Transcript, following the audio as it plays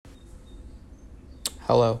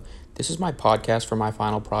Hello, this is my podcast for my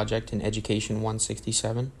final project in Education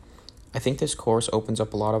 167. I think this course opens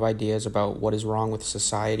up a lot of ideas about what is wrong with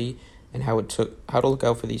society and how to look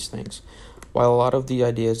out for these things. While a lot of the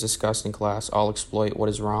ideas discussed in class all exploit what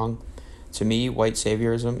is wrong, to me, white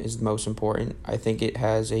saviorism is the most important. I think it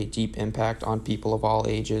has a deep impact on people of all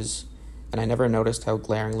ages, and I never noticed how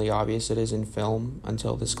glaringly obvious it is in film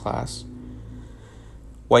until this class.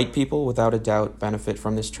 White people, without a doubt, benefit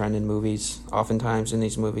from this trend in movies. Oftentimes in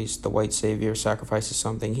these movies, the white savior sacrifices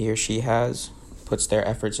something he or she has, puts their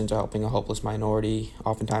efforts into helping a hopeless minority,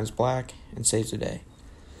 oftentimes black, and saves the day.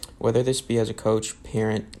 Whether this be as a coach,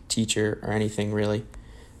 parent, teacher, or anything really,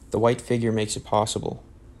 the white figure makes it possible.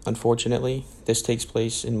 Unfortunately, this takes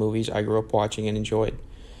place in movies I grew up watching and enjoyed.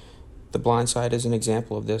 The Blind Side is an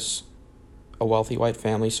example of this. A wealthy white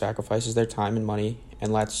family sacrifices their time and money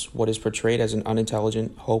and lets what is portrayed as an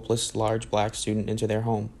unintelligent, hopeless, large black student into their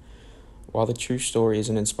home. While the true story is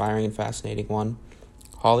an inspiring and fascinating one,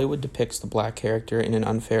 Hollywood depicts the black character in an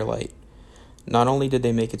unfair light. Not only did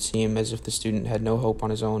they make it seem as if the student had no hope on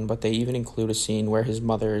his own, but they even include a scene where his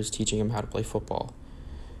mother is teaching him how to play football.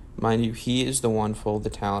 Mind you, he is the one full of the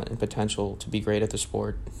talent and potential to be great at the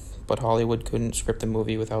sport, but Hollywood couldn't script the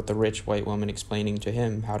movie without the rich white woman explaining to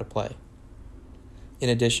him how to play. In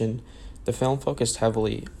addition, the film focused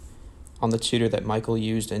heavily on the tutor that Michael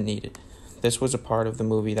used and needed. This was a part of the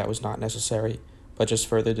movie that was not necessary, but just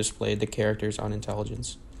further displayed the character's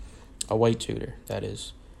unintelligence. A white tutor, that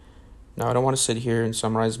is. Now, I don't want to sit here and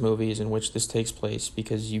summarize movies in which this takes place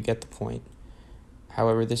because you get the point.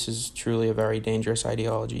 However, this is truly a very dangerous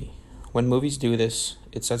ideology. When movies do this,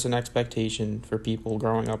 it sets an expectation for people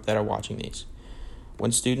growing up that are watching these.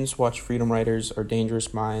 When students watch Freedom Writers or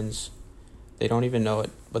Dangerous Minds, they don't even know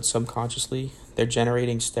it, but subconsciously, they're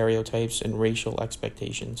generating stereotypes and racial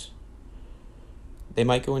expectations. They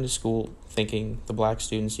might go into school thinking the black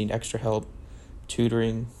students need extra help,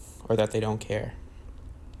 tutoring, or that they don't care.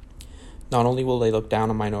 Not only will they look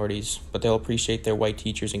down on minorities, but they'll appreciate their white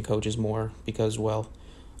teachers and coaches more because, well,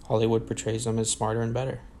 Hollywood portrays them as smarter and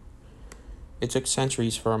better. It took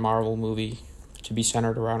centuries for a Marvel movie to be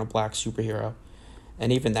centered around a black superhero,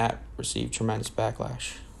 and even that received tremendous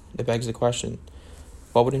backlash. It begs the question,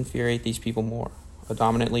 what would infuriate these people more, a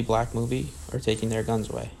dominantly black movie or taking their guns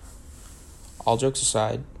away? All jokes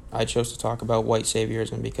aside, I chose to talk about white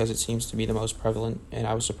saviorism because it seems to be the most prevalent, and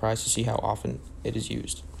I was surprised to see how often it is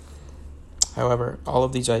used. However, all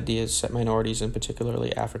of these ideas set minorities and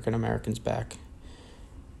particularly African Americans back.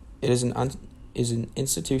 It is an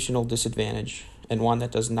institutional disadvantage and one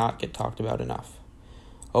that does not get talked about enough.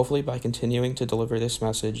 Hopefully, by continuing to deliver this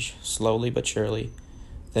message slowly but surely,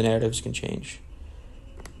 the narratives can change.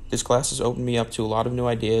 This class has opened me up to a lot of new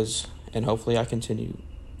ideas, and hopefully I continue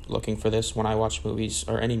looking for this when I watch movies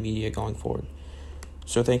or any media going forward.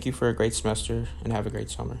 So thank you for a great semester, and have a great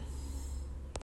summer.